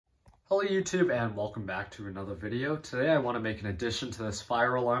Hello YouTube and welcome back to another video. Today I want to make an addition to this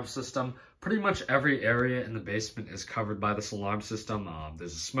fire alarm system. Pretty much every area in the basement is covered by this alarm system.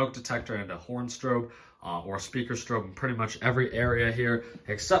 There's a smoke detector and a horn strobe or a speaker strobe in pretty much every area here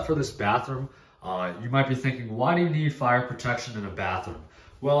except for this bathroom. You might be thinking, why do you need fire protection in a bathroom?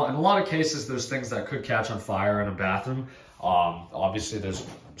 Well, in a lot of cases there's things that could catch on fire in a bathroom. Obviously there's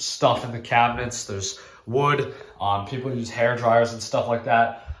stuff in the cabinets, there's wood, people use hair dryers and stuff like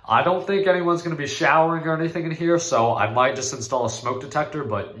that. I don't think anyone's going to be showering or anything in here, so I might just install a smoke detector,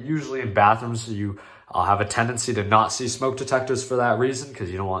 but usually in bathrooms you have a tendency to not see smoke detectors for that reason, because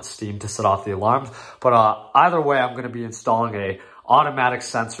you don't want steam to set off the alarms. But either way, I'm going to be installing a automatic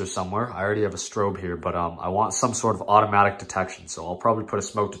sensor somewhere. I already have a strobe here, but I want some sort of automatic detection, so I'll probably put a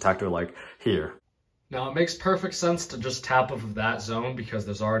smoke detector like here. Now it makes perfect sense to just tap off of that zone because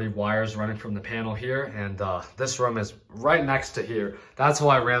there's already wires running from the panel here, and this room is right next to here. That's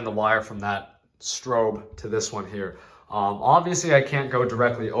why I ran the wire from that strobe to this one here. Obviously I can't go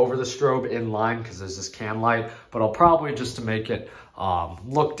directly over the strobe in line because there's this can light, but I'll probably, just to make it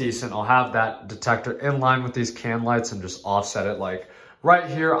look decent, I'll have that detector in line with these can lights and just offset it like right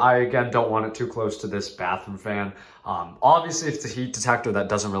here. I, again, don't want it too close to this bathroom fan. Obviously, if it's a heat detector, that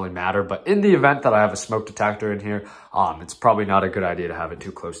doesn't really matter. But in the event that I have a smoke detector in here, it's probably not a good idea to have it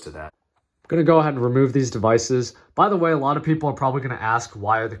too close to that. I'm going to go ahead and remove these devices. By the way, a lot of people are probably going to ask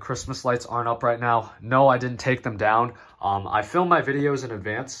why the Christmas lights aren't up right now. No, I didn't take them down. I film my videos in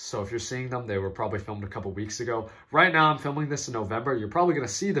advance, so if you're seeing them, they were probably filmed a couple weeks ago. Right now, I'm filming this in November. You're probably going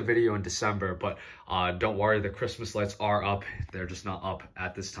to see the video in December, but don't worry, the Christmas lights are up. They're just not up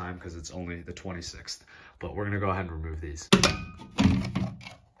at this time because it's only the 26th. But we're going to go ahead and remove these.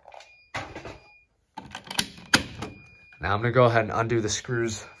 Now I'm going to go ahead and undo the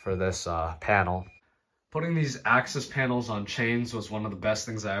screws for this panel. Putting these access panels on chains was one of the best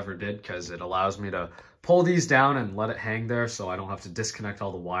things I ever did because it allows me to pull these down and let it hang there so I don't have to disconnect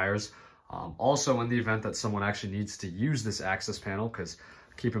all the wires. Also, in the event that someone actually needs to use this access panel, because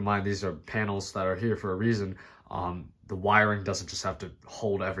keep in mind these are panels that are here for a reason, the wiring doesn't just have to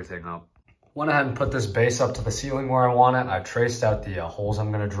hold everything up. Went ahead and put this base up to the ceiling where I want it. I traced out the holes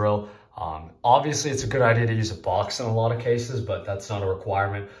I'm going to drill. Obviously, it's a good idea to use a box in a lot of cases, but that's not a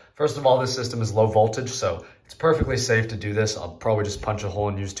requirement. First of all, this system is low voltage, so it's perfectly safe to do this. I'll probably just punch a hole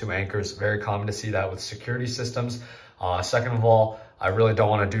and use 2 anchors. Very common to see that with security systems. Second of all, I really don't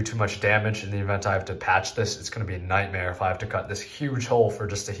want to do too much damage in the event I have to patch this. It's going to be a nightmare if I have to cut this huge hole for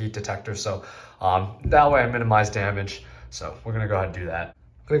just a heat detector. So that way I minimize damage. So we're going to go ahead and do that.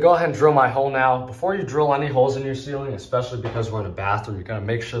 I'm gonna go ahead and drill my hole now. Before you drill any holes in your ceiling, especially because we're in a bathroom, you gotta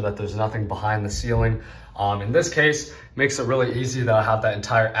make sure that there's nothing behind the ceiling. In this case, it makes it really easy that I have that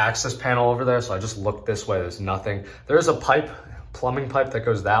entire access panel over there. So I just look this way, there's nothing. There's a pipe, plumbing pipe that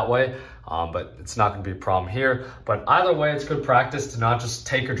goes that way, but it's not gonna be a problem here. But either way, it's good practice to not just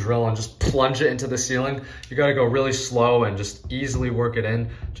take a drill and just plunge it into the ceiling. You gotta go really slow and just easily work it in,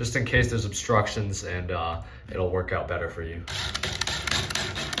 just in case there's obstructions, and it'll work out better for you.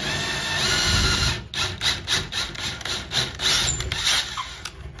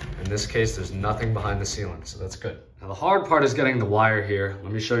 In this case, there's nothing behind the ceiling, so that's good. Now the hard part is getting the wire here.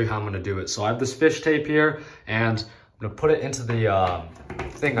 Let me show you how I'm gonna do it. So I have this fish tape here, and I'm gonna put it into the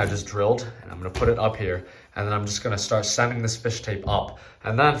thing I just drilled, and I'm gonna put it up here, and then I'm just gonna start sending this fish tape up.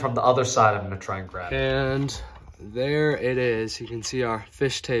 And then from the other side, I'm gonna try and grab it. And there it is. You can see our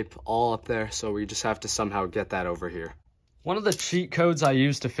fish tape all up there, so we just have to somehow get that over here. One of the cheat codes I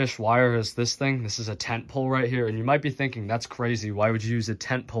use to fish wire is this thing. This is a tent pole right here. And you might be thinking, that's crazy. Why would you use a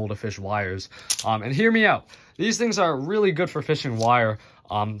tent pole to fish wires? And hear me out. These things are really good for fishing wire.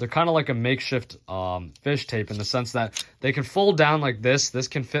 They're kind of like a makeshift fish tape in the sense that they can fold down like this. This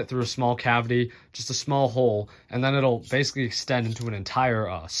can fit through a small cavity, just a small hole, and then it'll basically extend into an entire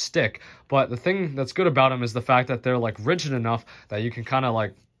stick. But the thing that's good about them is the fact that they're like rigid enough that you can kind of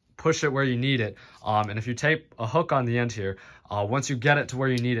like push it where you need it. And if you tape a hook on the end here, once you get it to where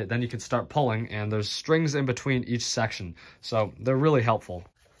you need it, then you can start pulling, and there's strings in between each section. So they're really helpful.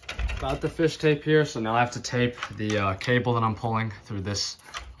 Got the fish tape here, so now I have to tape the cable that I'm pulling through this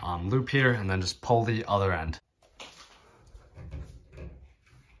loop here, and then just pull the other end.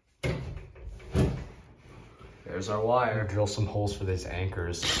 There's our wire. Drill some holes for these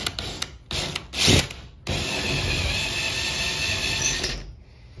anchors.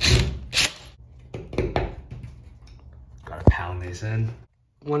 In.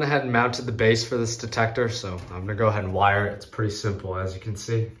 Went ahead and mounted the base for this detector, so I'm gonna go ahead and wire it. It's pretty simple, as you can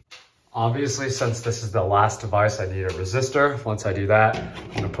see. Obviously, since this is the last device, I need a resistor. Once I do that,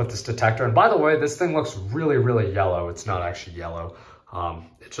 I'm gonna put this detector. And by the way, this thing looks really, really yellow. It's not actually yellow.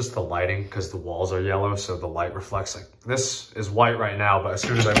 It's just the lighting because the walls are yellow, so the light reflects. Like this is white right now, but as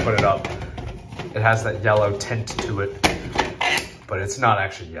soon as I put it up, it has that yellow tint to it, but it's not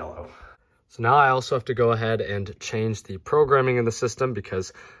actually yellow. So now I also have to go ahead and change the programming in the system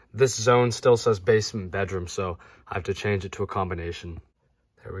because this zone still says basement bedroom, so I have to change it to a combination.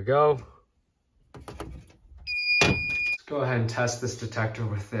 There we go. Let's go ahead and test this detector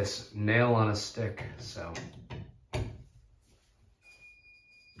with this nail on a stick. So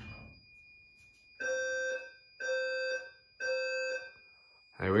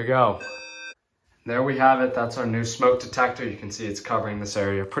there we go. There we have it. That's our new smoke detector. You can see it's covering this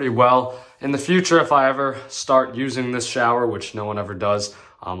area pretty well. In the future, if I ever start using this shower, which no one ever does,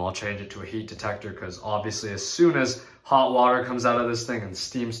 I'll change it to a heat detector because obviously as soon as hot water comes out of this thing and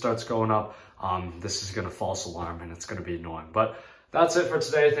steam starts going up, this is going to false alarm and it's going to be annoying. But that's it for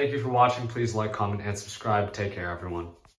today. Thank you for watching. Please like, comment, and subscribe. Take care, everyone.